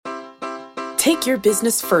Take your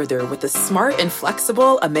business further with the smart and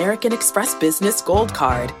flexible American Express Business Gold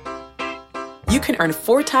Card. You can earn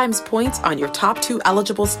 4 times points on your top 2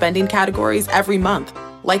 eligible spending categories every month,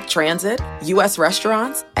 like transit, U.S.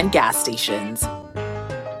 restaurants, and gas stations.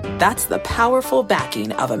 That's the powerful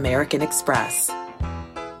backing of American Express.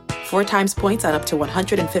 4 times points on up to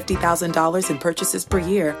 $150,000 in purchases per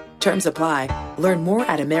year. Terms apply. Learn more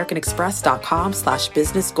at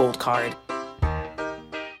americanexpress.com/businessgoldcard.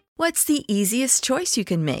 What's the easiest choice you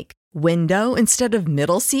can make? Window instead of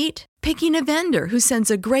middle seat? Picking a vendor who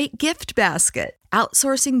sends a great gift basket?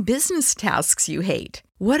 Outsourcing business tasks you hate?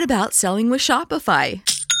 What about selling with Shopify?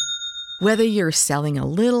 Whether you're selling a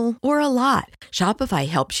little or a lot, Shopify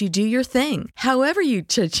helps you do your thing, however you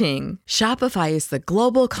cha-ching. Shopify is the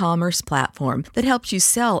global commerce platform that helps you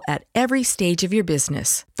sell at every stage of your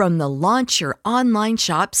business. From the launch your online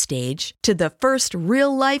shop stage to the first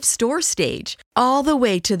real-life store stage, all the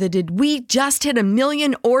way to the did we just hit a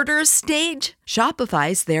million orders stage.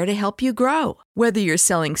 Shopify's there to help you grow. Whether you're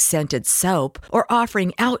selling scented soap or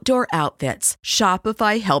offering outdoor outfits,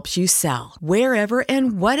 Shopify helps you sell. Wherever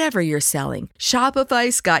and whatever you're selling,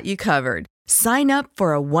 Shopify's got you covered. Sign up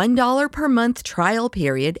for a $1 per month trial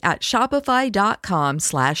period at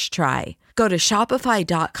shopify.com/try. Go to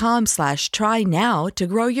shopify.com/try now to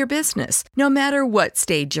grow your business, no matter what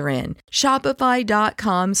stage you're in.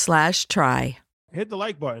 Shopify.com/try. Hit the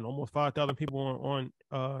like button. Almost 5,000 people on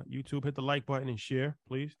YouTube. Hit the like button and share,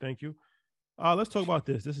 please. Thank you. Let's talk about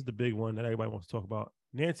this. This is the big one that everybody wants to talk about.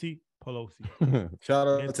 Nancy Pelosi. Shout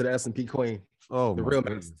out to the S&P queen. Oh, the real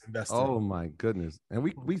investor. Oh my goodness. And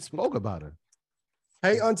we spoke about her.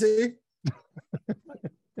 Hey, Auntie.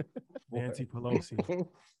 Nancy Pelosi.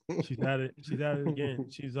 She's at it again.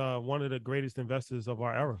 She's one of the greatest investors of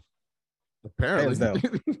our era. Apparently.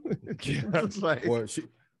 Like, well,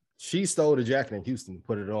 she stole the jacket in Houston,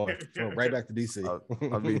 put it on, right back to DC.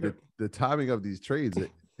 I mean, the timing of these trades is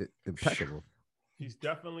impeccable. She's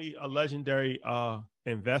definitely a legendary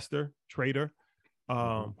investor, trader.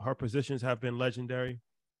 Her positions have been legendary,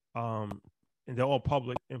 and they're all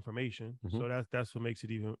public information. So that's what makes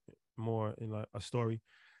it even more in like a story.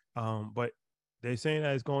 But they're saying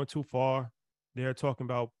that it's going too far. They're talking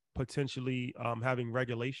about potentially having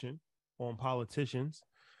regulation on politicians.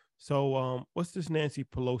 So what's this Nancy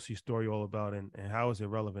Pelosi story all about, and how is it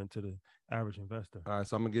relevant to the average investor? All right,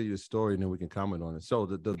 so I'm gonna give you a story and then we can comment on it. So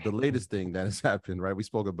the latest thing that has happened, right? We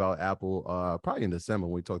spoke about Apple probably in December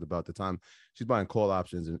when we talked about the time she's buying call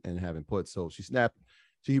options and having puts. So she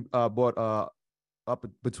bought up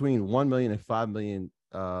between 1 million and 5 million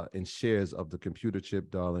in shares of the computer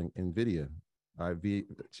chip darling NVIDIA. All right,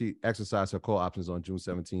 she exercised her call options on June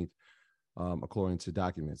 17th, according to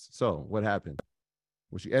documents. So what happened?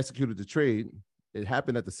 When she executed the trade, it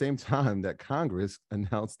happened at the same time that Congress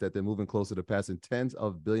announced that they're moving closer to passing tens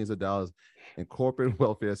of billions of dollars in corporate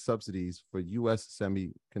welfare subsidies for U.S.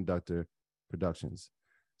 semiconductor productions.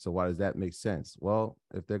 So why does that make sense? Well,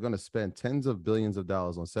 if they're going to spend tens of billions of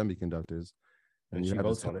dollars on semiconductors, and she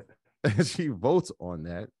votes on it, and she votes on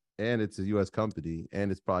that, and it's a U.S. company,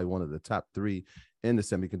 and it's probably one of the top 3 in the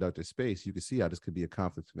semiconductor space, you can see how this could be a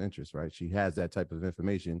conflict of interest, right? She has that type of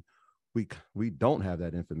information. We don't have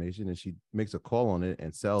that information, and she makes a call on it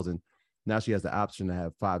and sells, and now she has the option to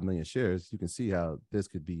have 5 million shares. You can see how this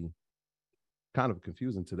could be kind of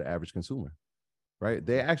confusing to the average consumer, right?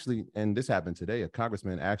 They actually, and this happened today, a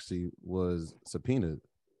congressman actually was subpoenaed.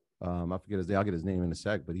 I forget his name. I'll get his name in a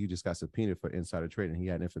sec, but he just got subpoenaed for insider trading. He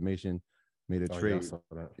had information, made a trade.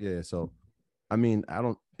 Yeah. So, I mean,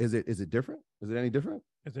 is it different? Is it any different?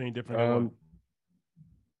 Is it any different?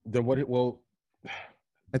 Then what?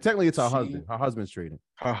 And technically, it's her husband. Her husband's trading.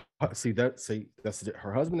 Her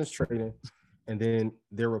husband is trading, and then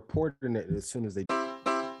they're reporting it as soon as they.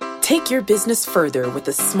 Take your business further with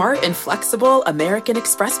the smart and flexible American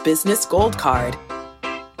Express Business Gold Card.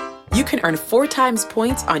 You can earn 4 times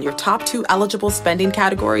points on your top 2 eligible spending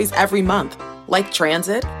categories every month, like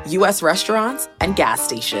transit, U.S. restaurants, and gas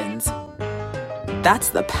stations. That's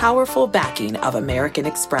the powerful backing of American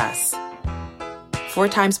Express. 4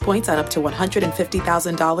 times points on up to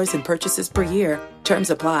 $150,000 in purchases per year. Terms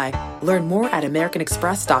apply. Learn more at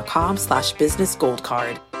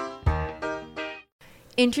americanexpress.com/businessgoldcard.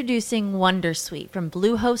 Introducing Wondersuite from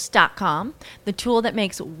Bluehost.com, the tool that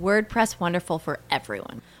makes WordPress wonderful for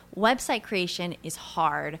everyone. Website creation is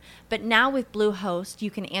hard, but now with Bluehost, you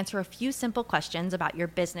can answer a few simple questions about your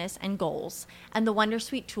business and goals, and the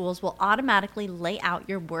Wondersuite tools will automatically lay out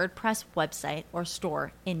your WordPress website or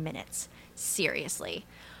store in minutes. Seriously.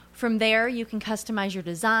 From there, you can customize your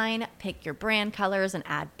design, pick your brand colors, and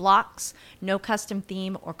add blocks. No custom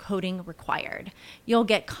theme or coding required. You'll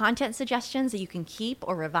get content suggestions that you can keep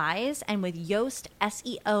or revise, and with Yoast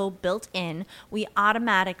SEO built in, we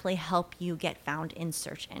automatically help you get found in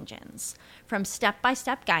search engines. From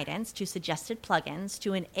step-by-step guidance to suggested plugins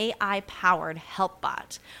to an AI-powered help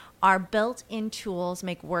bot, our built-in tools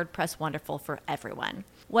make WordPress wonderful for everyone.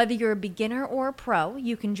 Whether you're a beginner or a pro,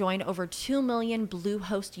 you can join over 2 million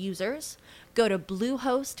Bluehost users. Go to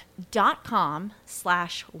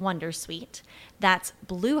bluehost.com/wondersuite. That's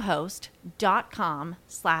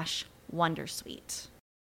bluehost.com/wondersuite.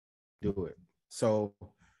 Do it. So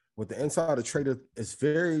with the insider trader, it's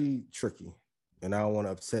very tricky, and I don't want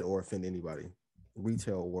to upset or offend anybody,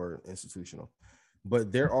 retail or institutional.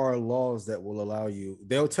 But there are laws that will allow you,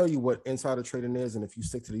 they'll tell you what insider trading is, and if you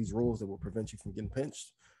stick to these rules that will prevent you from getting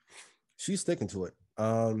pinched. She's sticking to it.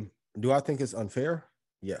 Do I think it's unfair?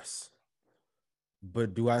 Yes.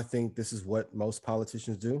 But do I think this is what most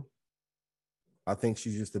politicians do? I think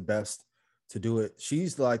she's just the best to do it.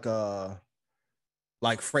 She's like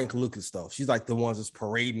Frank Lucas stuff. She's like the ones that's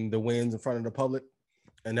parading the wins in front of the public.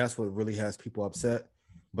 And that's what really has people upset.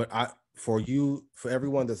 But for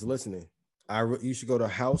everyone that's listening, you should go to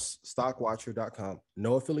housestockwatcher.com.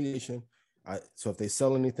 No affiliation. So if they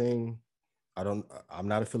sell anything, I'm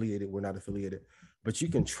not affiliated. We're not affiliated, but you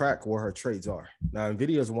can track where her trades are. Now,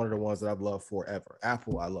 NVIDIA is one of the ones that I've loved forever.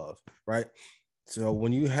 Apple, I love, right? So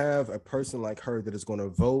when you have a person like her that is going to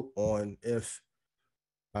vote on if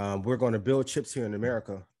we're going to build chips here in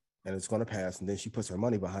America and it's going to pass, and then she puts her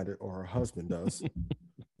money behind it, or her husband does,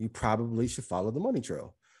 you probably should follow the money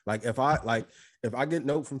trail. Like if I get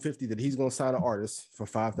note from 50 that he's going to sign an artist for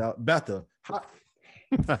 $5,000, Betha, for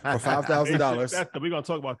 $5,000. We're going to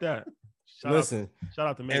talk about that. Shout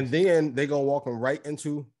out to me. And then they gonna walk them right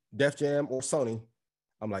into Def Jam or Sony.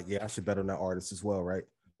 I'm like, yeah, I should bet on that artist as well, right?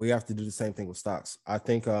 We have to do the same thing with stocks. I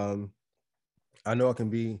think I know it can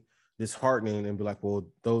be disheartening and be like, well,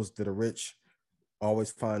 those that are rich always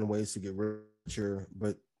find ways to get richer,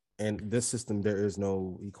 but in this system there is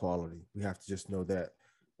no equality. We have to just know that.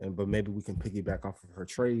 But maybe we can piggyback off of her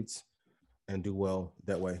trades and do well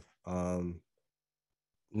that way.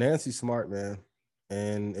 Nancy's smart, man.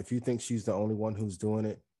 And if you think she's the only one who's doing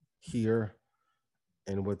it here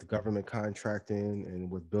and with the government contracting and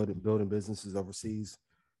with building businesses overseas,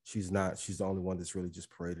 she's not. She's the only one that's really just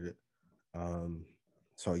paraded it.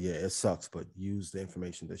 So yeah, it sucks, but use the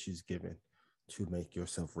information that she's given to make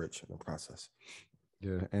yourself rich in the process.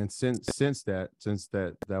 Yeah, and since that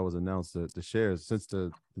was announced, the shares, since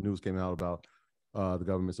the news came out about the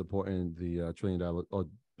government supporting the $1 trillion or $1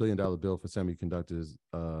 billion bill for semiconductors,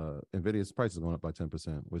 NVIDIA's price is going up by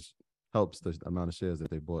 10%, which helps the amount of shares that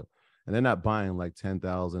they bought. And they're not buying like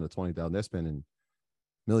 10,000 or 20,000; they're spending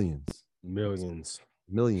millions of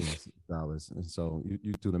dollars. And so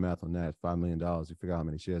you do the math on that, $5 million. You figure out how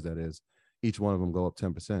many shares that is. Each one of them go up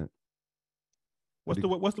 10%. What's the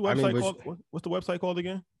website called? What's the website called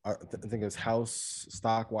again? I think it's House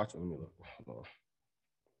Stock Watcher. Let me look.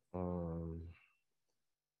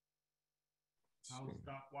 House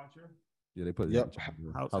Stock Watcher. Yeah, they put it. Yep.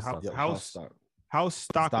 House Stock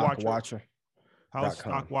Watcher.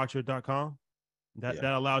 HouseStockWatcher.com. That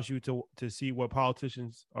allows you to see what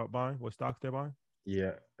politicians are buying, what stocks they're buying.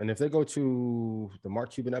 Yeah, and if they go to the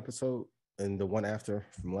Mark Cuban episode and the one after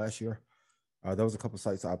from last year, there was a couple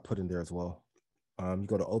sites I put in there as well. You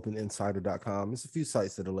go to OpenInsider.com. There's a few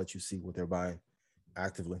sites that'll let you see what they're buying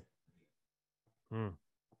actively.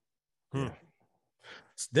 Yeah.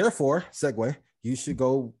 Therefore, segue, you should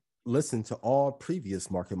go listen to all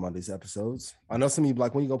previous Market Mondays episodes. I know some of you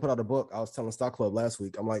like, when you gonna put out a book? I was telling Stock Club last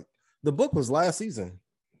week. I'm like, the book was last season.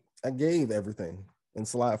 I gave everything in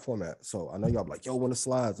slide format. So I know y'all like, yo, when the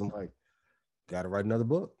slides? I'm like, gotta write another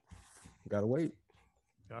book. Gotta wait.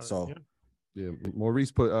 Yeah,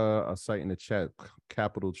 Maurice put a site in the chat,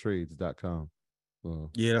 capitaltrades.com.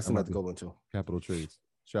 Yeah, that's another good one too. Capital Trades.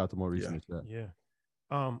 Shout out to Maurice in the chat. Yeah.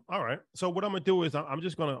 All right. So what I'm gonna do is I'm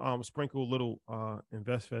just gonna sprinkle little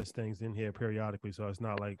InvestFest things in here periodically, so it's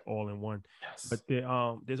not like all in one. Yes. But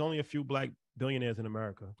there's only a few Black billionaires in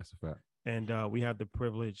America. That's a fact. And we have the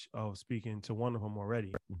privilege of speaking to one of them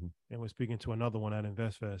already, and we're speaking to another one at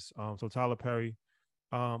InvestFest. So Tyler Perry,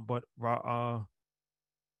 but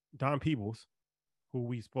Don Peebles, who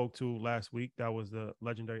we spoke to last week, that was the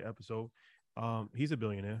legendary episode. He's a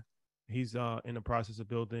billionaire. He's in the process of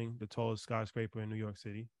building the tallest skyscraper in New York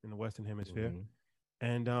City in the Western Hemisphere.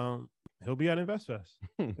 And he'll be at InvestFest.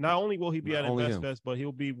 Not only will he be at InvestFest, but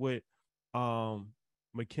he'll be with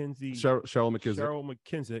McKinsey. Cheryl McKissick. Cheryl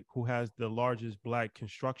McKissick, who has the largest Black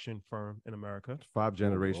construction firm in America. 5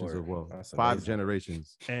 generations of wealth. That's 5 amazing.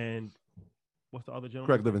 generations. And what's the other gentleman?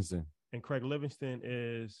 Craig Livingston. And Craig Livingston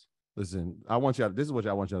is. Listen, this is what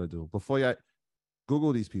I want y'all to do. Before y'all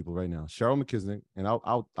Google these people right now. Cheryl McKissick, and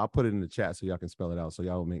I'll put it in the chat so y'all can spell it out so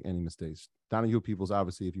y'all don't make any mistakes. Donahue Peoples,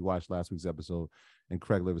 obviously, if you watched last week's episode, and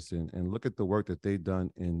Craig Livingston, and look at the work that they've done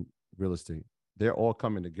in real estate. They're all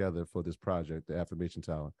coming together for this project, the Affirmation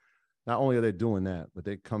Tower. Not only are they doing that, but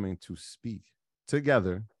they're coming to speak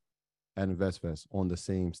together at InvestFest on the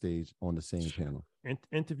same stage, on the same panel.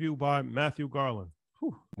 Interviewed by Matthew Garland.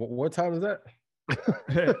 What time is that?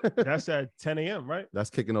 That's at 10 a.m., right? That's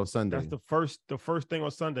kicking off Sunday. That's the first thing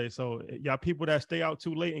on Sunday. So y'all people that stay out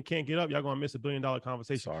too late and can't get up, y'all gonna miss $1 billion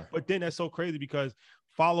conversation. Sorry. But then that's so crazy because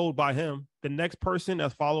followed by him, the next person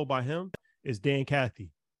that's followed by him is Dan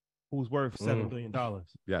Cathy, who's worth $7 billion.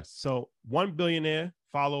 Yes. So one billionaire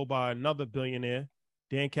followed by another billionaire.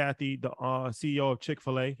 Dan Cathy, the CEO of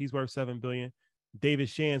Chick-fil-A, he's worth $7 billion. David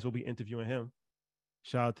Shands will be interviewing him.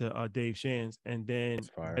 Shout out to Dave Shands. And then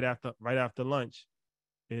right after lunch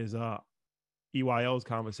is EYL's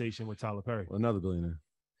conversation with Tyler Perry. Another billionaire.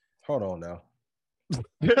 Hold on now.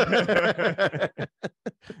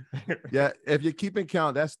 Yeah, if you're keeping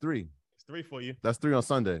count, that's 3. It's 3 for you. That's 3 on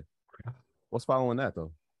Sunday. What's following that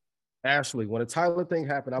though? Ashley, when the Tyler thing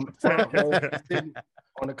happened, I'm sitting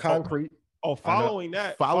on the concrete. Following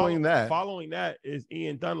that is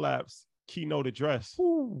Ian Dunlap's keynote address.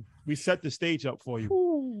 Ooh. We set the stage up for you.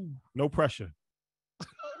 Ooh. No pressure.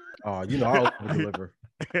 Oh, I'll deliver.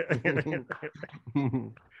 I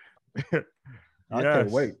can't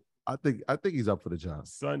wait. I think he's up for the job.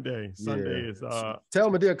 Sunday is tell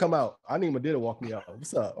Madea come out. I need Madea to walk me out.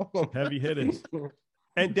 What's up? Heavy hitters.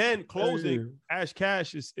 And then closing, Ash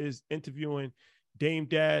Cash is interviewing Dame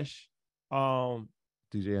Dash,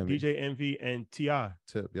 DJ Envy, and T.I.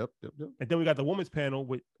 Tip. Yep. And then we got the women's panel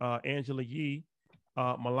with Angela Yee,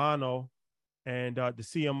 Milano, and the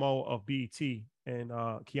CMO of BET, and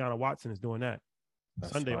Kiana Watson is doing that.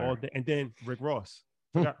 That's Sunday fire. All day. And then Rick Ross.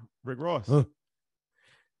 Rick Ross.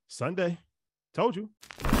 Sunday. Told you.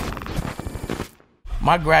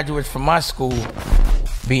 My graduates from my school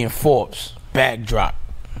being Forbes. Bag drop.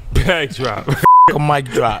 A mic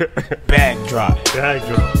drop. Bag drop.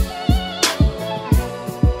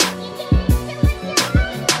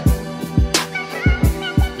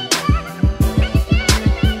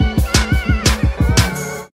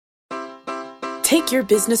 Take your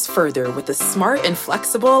business further with the smart and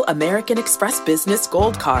flexible American Express Business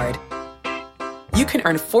Gold Card. You can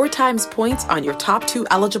earn 4 times points on your top 2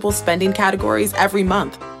 eligible spending categories every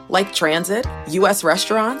month, like transit, U.S.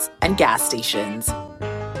 restaurants, and gas stations.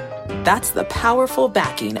 That's the powerful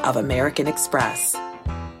backing of American Express.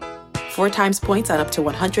 4 times points on up to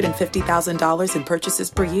 $150,000 in purchases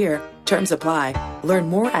per year. Terms apply. Learn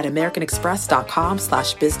more at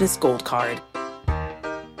americanexpress.com/business gold card.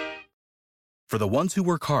 For the ones who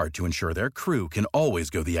work hard to ensure their crew can always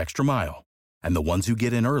go the extra mile, and the ones who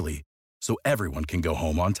get in early so everyone can go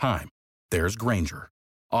home on time, there's Grainger,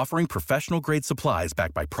 offering professional-grade supplies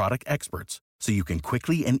backed by product experts so you can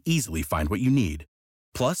quickly and easily find what you need.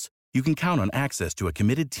 Plus, you can count on access to a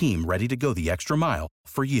committed team ready to go the extra mile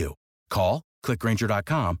for you. Call, click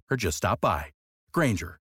Grainger.com, or just stop by.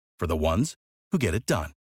 Grainger, for the ones who get it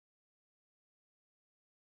done.